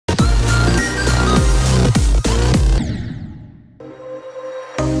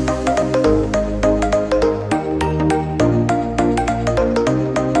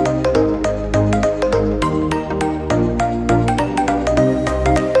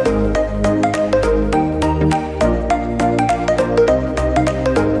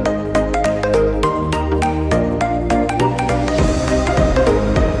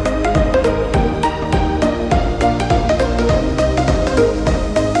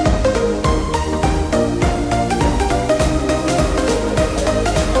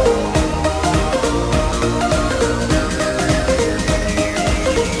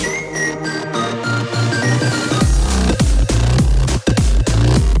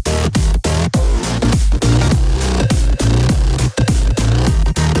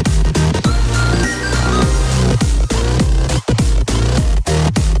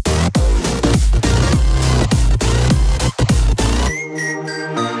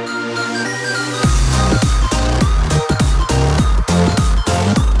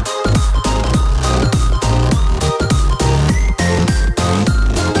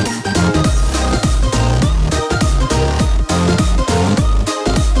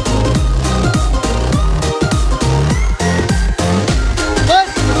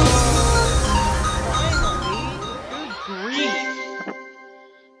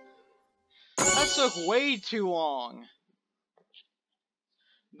way too long.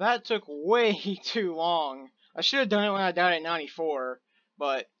 That took way too long. I should have done it when I died at 94,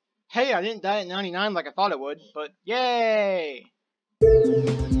 but hey, I didn't die at 99 like I thought it would, but yay!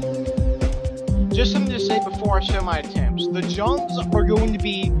 Just something to say before I show my attempts. The jumps are going to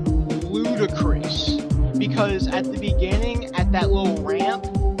be ludicrous, because at the beginning, at that little ramp,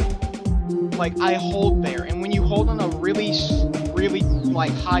 like, I hold there, and when you hold on a really,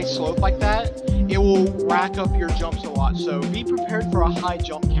 like, high slope like that, it will rack up your jumps a lot, so be prepared for a high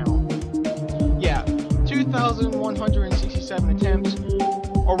jump count. Yeah, 2,167 attempts,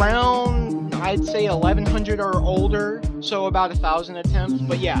 around, I'd say 1,100 or older, so about 1,000 attempts,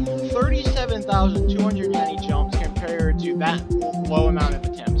 but yeah, 37,290 jumps compared to that low amount of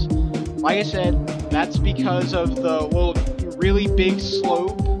attempts. Like I said, that's because of the little, really big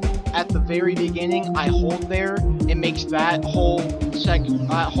slope at the very beginning. I hold there. It makes that whole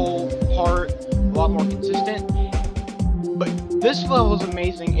part a lot more consistent. But this level is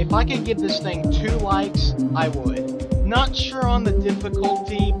amazing. If I could give this thing 2 likes, I would. Not sure on the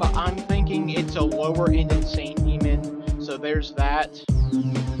difficulty, but I'm thinking it's a lower end Insane Demon. So there's that.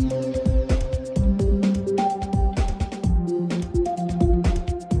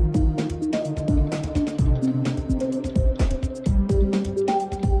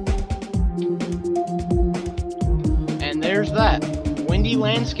 There's that. Windy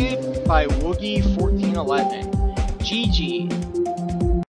Landscape by Woogi1411. GG.